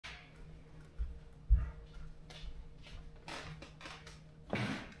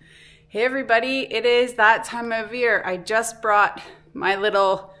Hey everybody, it is that time of year. I just brought my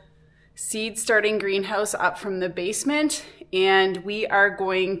little seed starting greenhouse up from the basement, and we are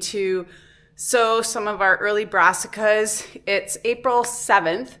going to sow some of our early brassicas. It's April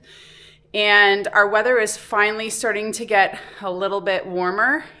 7th and our weather is finally starting to get a little bit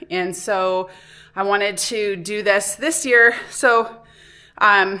warmer, and so I wanted to do this year. So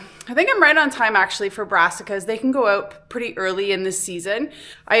I think I'm right on time actually for brassicas. They can go out pretty early in the season.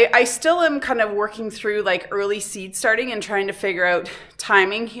 I still am kind of working through like early seed starting and trying to figure out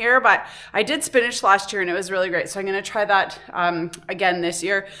timing here, but I did spinach last year and it was really great. So I'm going to try that again this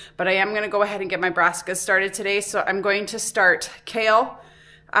year, but I am going to go ahead and get my brassicas started today. So I'm going to start kale,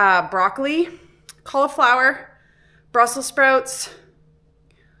 broccoli, cauliflower, Brussels sprouts,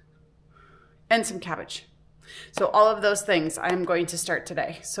 and some cabbage. So all of those things I'm going to start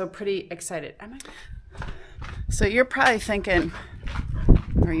today. So pretty excited. So you're probably thinking,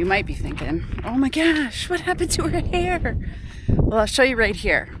 or you might be thinking, oh my gosh, what happened to her hair? Well, I'll show you right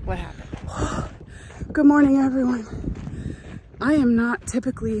here what happened. Good morning, everyone. I am not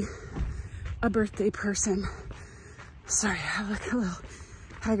typically a birthday person. Sorry, I look a little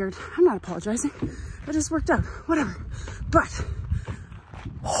haggard. I'm not apologizing. I just worked out, whatever. But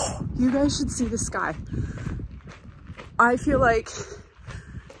you guys should see the sky. I feel like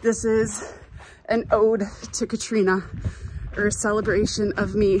this is an ode to Katrina, or a celebration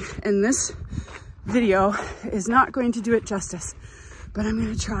of me, and this video is not going to do it justice, but I'm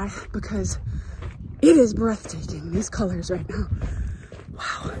going to try because it is breathtaking, these colors right now.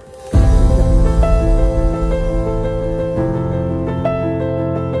 Wow.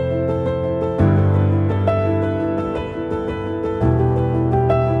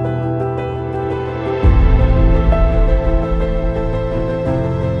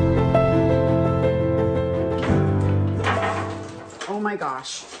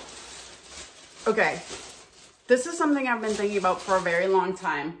 Gosh. Okay, this is something I've been thinking about for a very long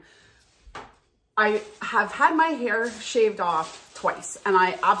time. I have had my hair shaved off twice and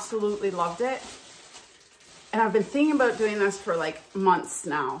I absolutely loved it. And I've been thinking about doing this for like months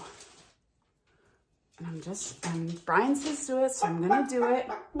now. And Brian says do it, so I'm gonna do it.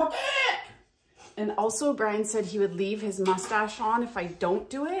 And also Brian said he would leave his mustache on if I don't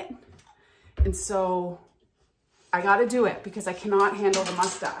do it. And so I gotta do it because I cannot handle the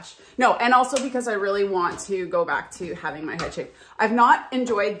mustache. No, and also because I really want to go back to having my head shaved. I've not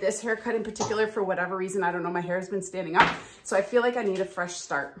enjoyed this haircut in particular for whatever reason. I don't know, my hair has been standing up. So I feel like I need a fresh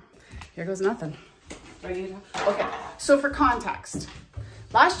start. Here goes nothing. Okay, so for context,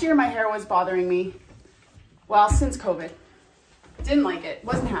 last year my hair was bothering me, well, since COVID. Didn't like it,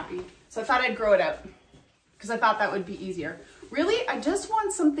 wasn't happy. So I thought I'd grow it out because I thought that would be easier. Really, I just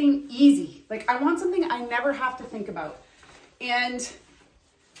want something easy. Like I want something I never have to think about. And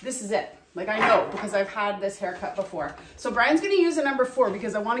this is it. Like I know because I've had this haircut before. So Brian's gonna use a number 4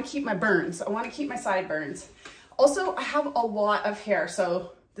 because I wanna keep my burns. I wanna keep my sideburns. Also, I have a lot of hair,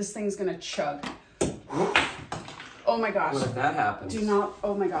 so this thing's gonna chug. Oh my gosh. What if that happens? Do not,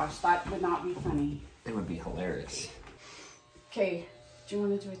 oh my gosh, that would not be funny. It would be hilarious. Okay, do you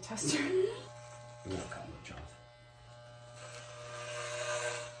wanna do a tester? No, cut much off.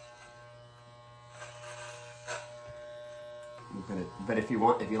 But if you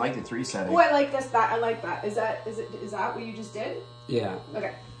like the 3 setting. Oh, I like this. I like that. Is that what you just did? Yeah.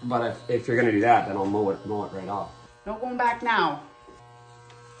 Okay. But if you're gonna do that, then I'll mow it right off. No going back now.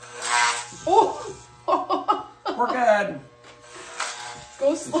 Oh. We're good.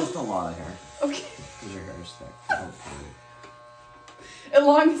 Go It's slow. just a lot of hair. Okay. Your hair's thick. Don't panic. As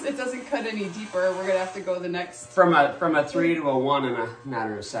long as it doesn't cut any deeper, we're gonna have to go the next. From a 3 to a 1 in a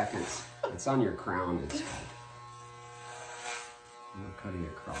matter of seconds. It's on your crown. It's I'm cutting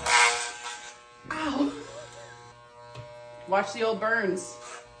across. Ow! Watch the old burns.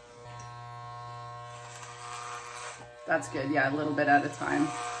 That's good. Yeah, a little bit at a time.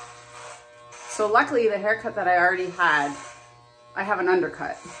 So luckily, the haircut that I already had, I have an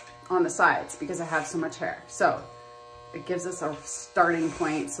undercut on the sides because I have so much hair. So it gives us a starting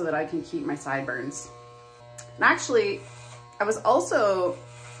point so that I can keep my sideburns. And actually, I was also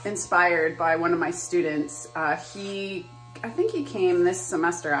inspired by one of my students. I think he came this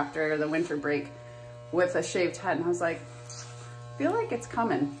semester after the winter break with a shaved head, and I was like, I feel like it's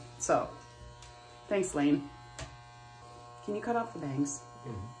coming. So thanks, Lane. Can you cut off the bangs?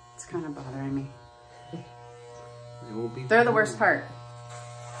 Mm-hmm. It's kind of bothering me. It will be. They're the worst part.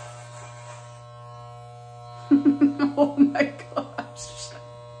 Oh my gosh.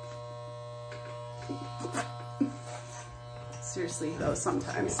 Seriously though,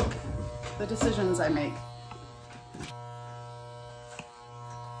 sometimes the decisions I make.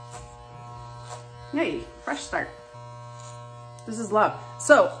 Yay, fresh start. This is love.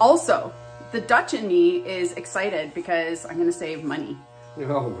 So also, the Dutch in me is excited because I'm gonna save money.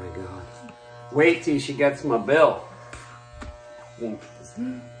 Oh my God. Wait till she gets my bill. Well,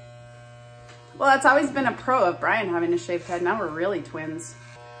 that's always been a pro of Brian having a shaved head. Now we're really twins.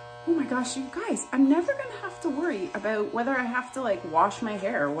 Oh my gosh, you guys, I'm never gonna have to worry about whether I have to like wash my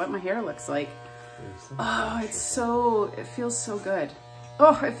hair or what my hair looks like. Oh, it feels so good.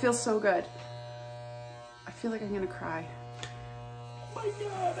 Oh, it feels so good. I feel like I'm gonna cry. Oh my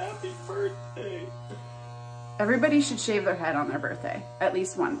God, happy birthday. Everybody should shave their head on their birthday, at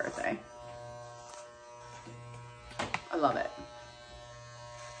least one birthday. I love it.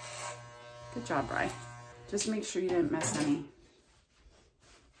 Good job, Bri. Just make sure you didn't miss any.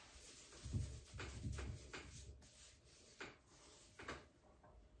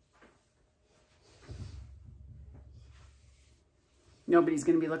 Nobody's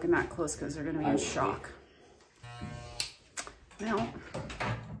gonna be looking that close because they're gonna be in shock. Well,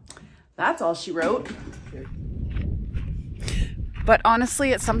 that's all she wrote. But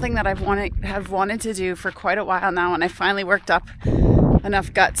honestly, it's something that have wanted to do for quite a while now, and I finally worked up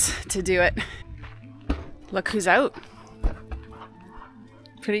enough guts to do it. Look who's out.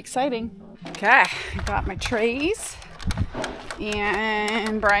 Pretty exciting. Okay, I got my trays,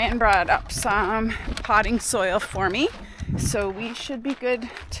 and Brian brought up some potting soil for me, so we should be good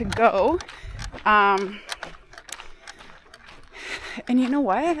to go. And you know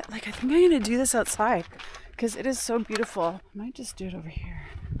what? Like, I think I'm gonna do this outside because it is so beautiful. I might just do it over here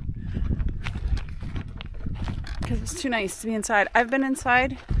because it's too nice to be inside. I've been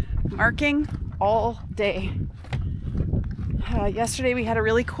inside marking all day. Yesterday we had a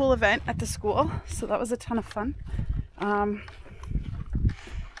really cool event at the school, so that was a ton of fun.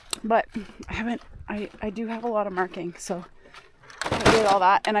 But I do have a lot of marking, so I did all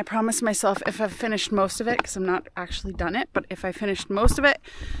that, and I promised myself if I've finished most of it, because I'm not actually done it, but if I finished most of it,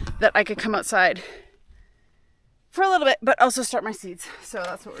 that I could come outside for a little bit, but also start my seeds. So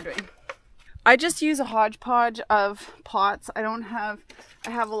that's what we're doing. I just use a hodgepodge of pots. I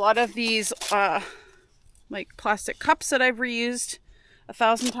have a lot of these like plastic cups that I've reused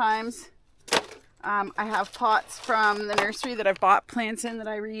 1,000 times. I have pots from the nursery that I've bought plants in that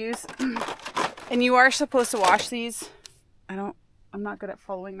I reuse. And you are supposed to wash these. I'm not good at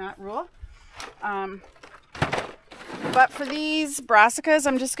following that rule. But for these brassicas,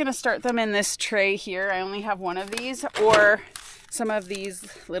 I'm just gonna start them in this tray here. I only have one of these, or some of these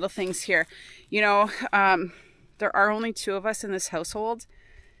little things here. You know, there are only 2 of us in this household,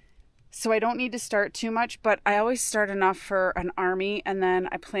 so I don't need to start too much, but I always start enough for an army, and then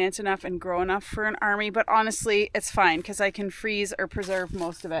I plant enough and grow enough for an army. But honestly, it's fine because I can freeze or preserve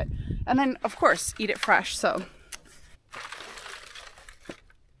most of it. And then, of course, eat it fresh, so.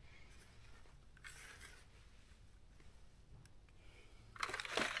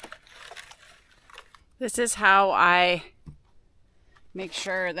 This is how I make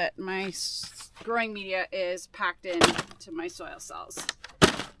sure that my growing media is packed into my soil cells.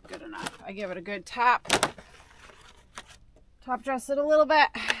 Good enough. I give it a good top dress it a little bit.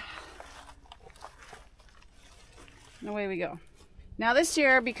 And away we go. Now this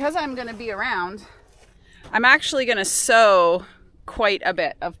year, because I'm going to be around, I'm actually going to sow quite a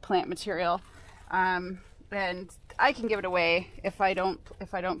bit of plant material. And I can give it away if I don't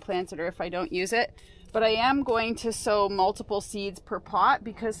plant it or if I don't use it. But I am going to sow multiple seeds per pot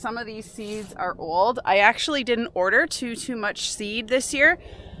because some of these seeds are old. I actually didn't order too much seed this year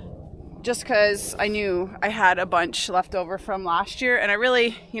just because I knew I had a bunch left over from last year. And I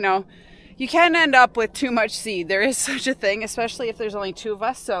really, you know, you can end up with too much seed. There is such a thing, especially if there's only 2 of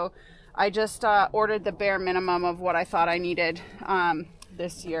us. So I just ordered the bare minimum of what I thought I needed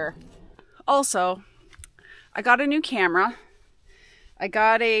this year. Also, I got a new camera. I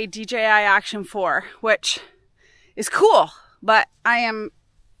got a DJI Action 4, which is cool, but I am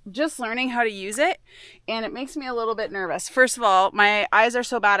just learning how to use it, and it makes me a little bit nervous. First of all, my eyes are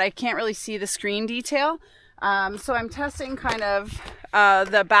so bad I can't really see the screen detail, so I'm testing kind of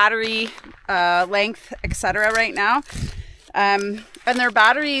the battery length, etc. right now, and their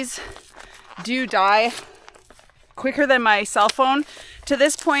batteries do die quicker than my cell phone. To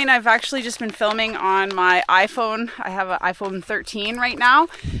this point, I've actually just been filming on my iPhone. I have an iPhone 13 right now.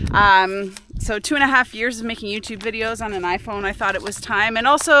 So 2.5 years of making YouTube videos on an iPhone, I thought it was time. And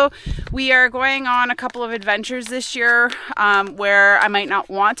also, we are going on a couple of adventures this year where I might not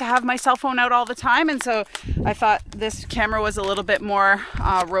want to have my cell phone out all the time. And so I thought this camera was a little bit more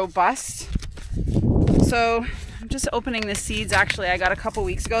robust. So I'm just opening the seeds actually I got a couple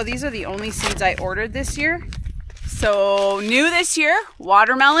weeks ago. These are the only seeds I ordered this year. So new this year,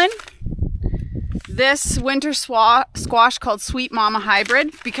 watermelon, this winter squash called Sweet Mama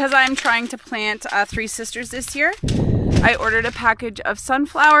Hybrid. Because I'm trying to plant Three Sisters this year, I ordered a package of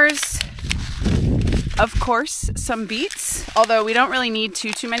sunflowers, of course, some beets, although we don't really need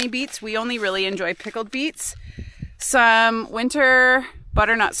too many beets. We only really enjoy pickled beets, some winter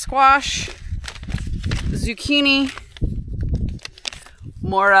butternut squash, zucchini,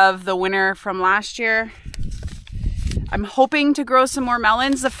 more of the winter from last year. I'm hoping to grow some more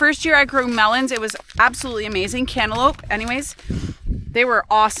melons. The first year I grew melons, it was absolutely amazing. Cantaloupe, anyways, they were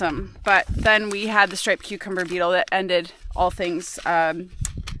awesome. But then we had the striped cucumber beetle that ended all things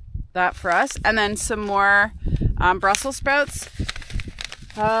that for us. And then some more Brussels sprouts.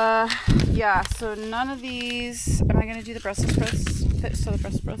 Yeah, so none of these. Am I going to do the Brussels sprouts? So the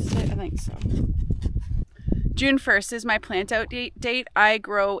Brussels sprouts, I think so. June 1st is my plant out date. I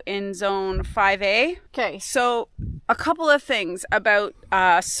grow in zone 5A. Okay, so a couple of things about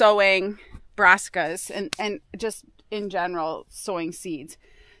sowing brassicas and just in general sowing seeds.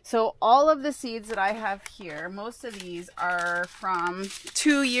 So all of the seeds that I have here, most of these are from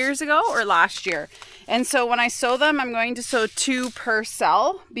 2 years ago or last year. And so when I sow them, I'm going to sow 2 per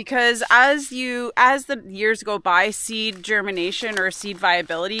cell, because as the years go by, seed germination or seed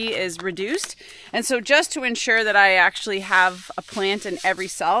viability is reduced. And so just to ensure that I actually have a plant in every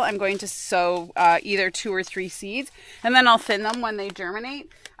cell, I'm going to sow either 2 or 3 seeds, and then I'll thin them when they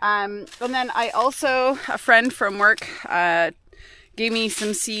germinate. And then I also, a friend from work, gave me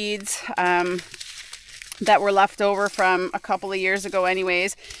some seeds that were left over from a couple of years ago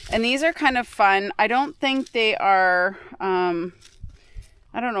anyways. And these are kind of fun. I don't think they are, I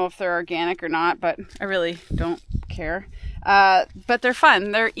don't know if they're organic or not, but I really don't care. But they're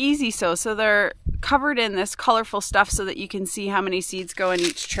fun. They're easy so they're covered in this colorful stuff so that you can see how many seeds go in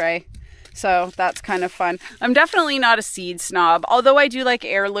each tray. So that's kind of fun. I'm definitely not a seed snob, although I do like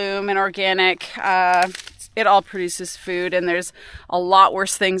heirloom and organic. It all produces food, and there's a lot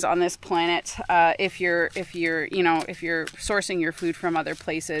worse things on this planet if you're sourcing your food from other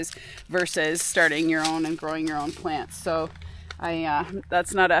places versus starting your own and growing your own plants. So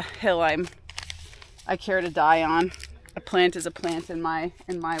that's not a hill I care to die on. A plant is a plant in my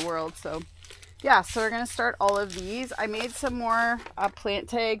world. So yeah, so we're gonna start all of these. I made some more plant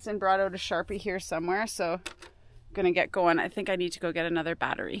tags and brought out a Sharpie here somewhere, so I'm gonna get going. I think I need to go get another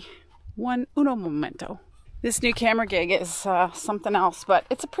battery. Uno momento. This new camera gig is something else, but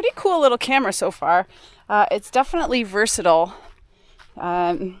it's a pretty cool little camera so far. It's definitely versatile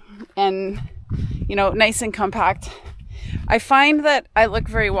and, nice and compact. I find that I look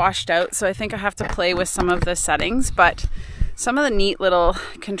very washed out, so I think I have to play with some of the settings, but some of the neat little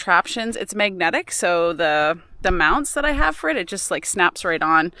contraptions, it's magnetic, so the mounts that I have for it just like snaps right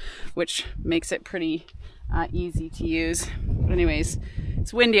on, which makes it pretty easy to use. But anyways,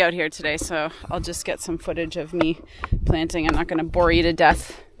 it's windy out here today, so I'll just get some footage of me planting. I'm not going to bore you to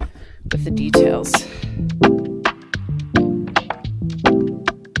death with the details.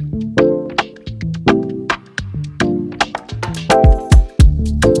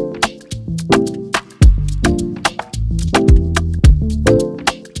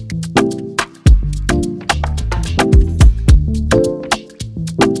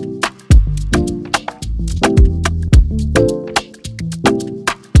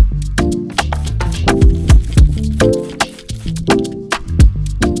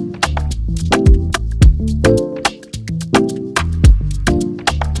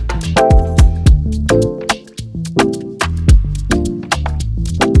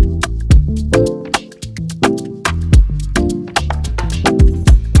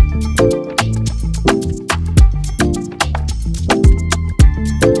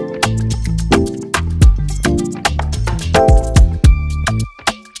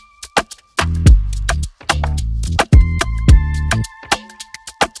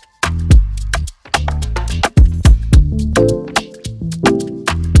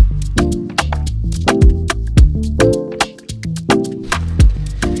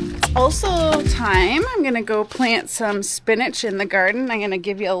 Also time, I'm gonna go plant some spinach in the garden. I'm gonna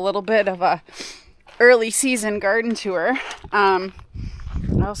give you a little bit of a early season garden tour. I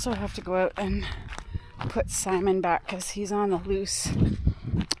also have to go out and put Simon back because he's on the loose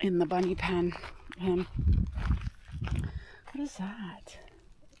in the bunny pen. What is that?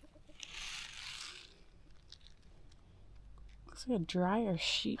 Looks like a dryer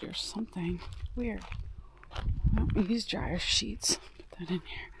sheet or something. Weird. I don't use dryer sheets. Put that in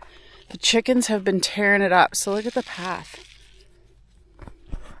here. The chickens have been tearing it up, so look at the path.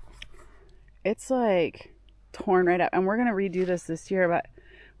 It's like torn right up, and we're gonna redo this year, but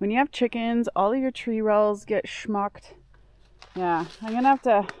when you have chickens, all of your tree rolls get schmucked. Yeah, I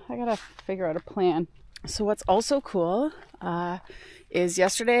gotta figure out a plan. So what's also cool is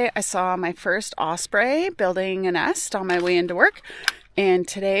yesterday I saw my first osprey building a nest on my way into work. And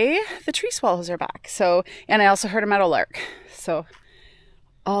today the tree swallows are back. So, and I also heard a meadowlark. So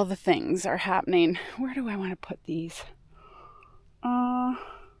all the things are happening. Where do I want to put these?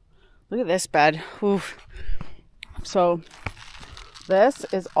 Look at this bed. Oof. So this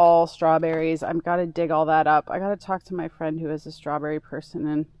is all strawberries. I've got to dig all that up. I got to talk to my friend who is a strawberry person,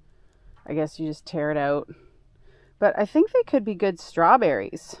 and I guess you just tear it out. But I think they could be good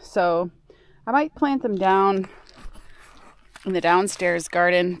strawberries. So I might plant them down in the downstairs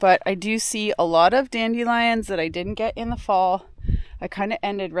garden. But I do see a lot of dandelions that I didn't get in the fall. I kind of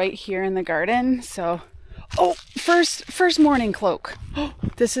ended right here in the garden. So, oh, first morning cloak. Oh,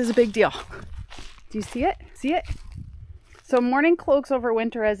 this is a big deal. Do you see it? See it? So morning cloaks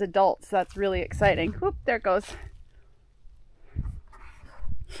overwinter as adults. That's really exciting. Oop, there it goes.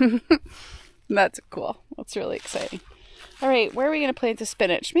 That's cool. That's really exciting. All right, where are we going to plant the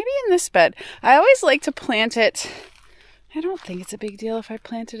spinach? Maybe in this bed. I always like to plant it. I don't think it's a big deal if I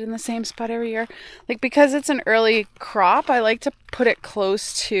plant it in the same spot every year. Like, because it's an early crop, I like to put it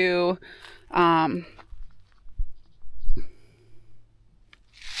close to where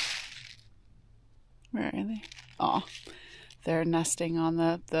are they? Oh, they're nesting on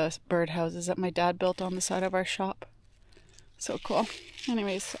the birdhouses that my dad built on the side of our shop. So cool.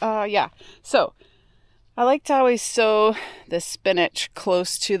 Anyways, yeah. So I like to always sow the spinach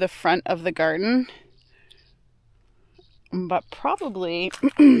close to the front of the garden. But probably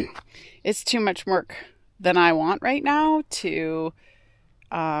it's too much work than I want right now to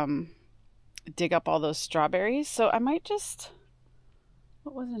dig up all those strawberries. So I might just,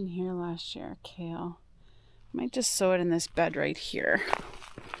 what was in here last year? Kale. I might just sow it in this bed right here.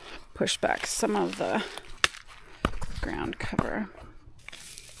 Push back some of the ground cover.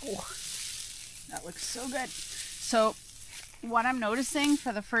 Oh, that looks so good. So what I'm noticing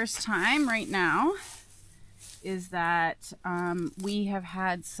for the first time right now is that we have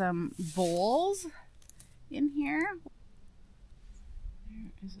had some voles in here.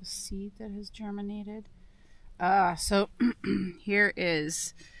 There is a seed that has germinated. So here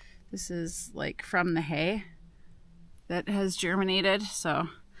is, this is like from the hay that has germinated. So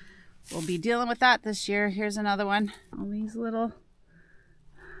we'll be dealing with that this year. Here's another one. All these little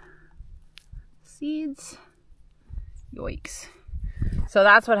seeds. Yikes. So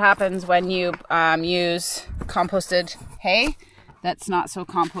that's what happens when you use composted hay that's not so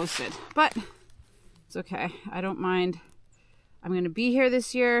composted. But it's okay. I don't mind. I'm going to be here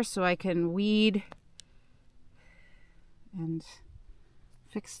this year so I can weed and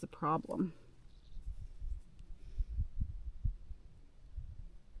fix the problem.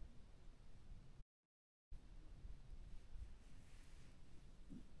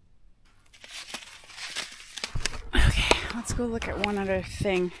 Let's go look at one other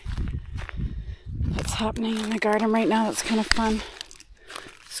thing that's happening in the garden right now that's kind of fun.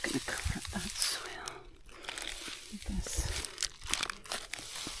 Just gonna cover up that soil with this.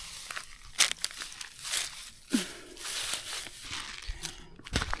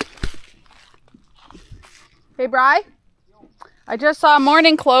 Hey, Bri, I just saw a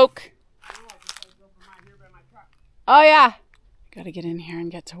morning cloak. Oh yeah, gotta get in here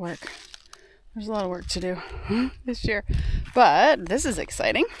and get to work. There's a lot of work to do this year, but this is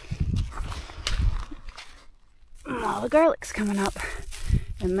exciting. All the garlic's coming up,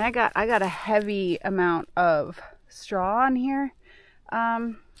 and I got a heavy amount of straw on here,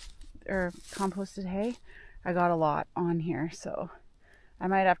 or composted hay. I got a lot on here, so I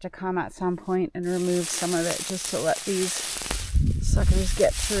might have to come at some point and remove some of it just to let these suckers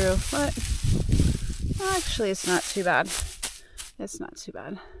get through. But actually, it's not too bad. It's not too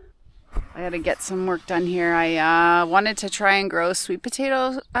bad. I gotta get some work done here. I wanted to try and grow sweet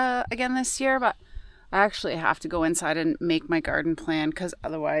potatoes again this year, but I actually have to go inside and make my garden plan because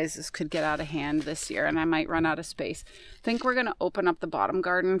otherwise this could get out of hand this year and I might run out of space. I think we're gonna open up the bottom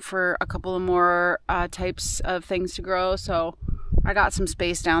garden for a couple of more types of things to grow. So I got some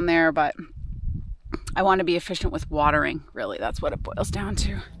space down there, but I want to be efficient with watering. Really, that's what it boils down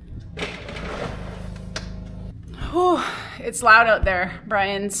to. Whew, it's loud out there.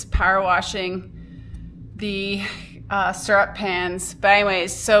 Brian's power washing the syrup pans. But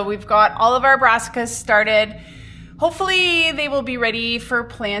anyways, so we've got all of our brassicas started. Hopefully they will be ready for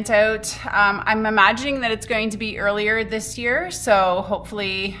plant out. I'm imagining that it's going to be earlier this year. So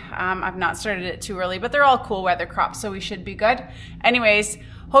hopefully I've not started it too early, but they're all cool weather crops, so we should be good. Anyways,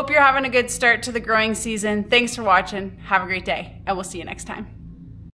 hope you're having a good start to the growing season. Thanks for watching. Have a great day, and we'll see you next time.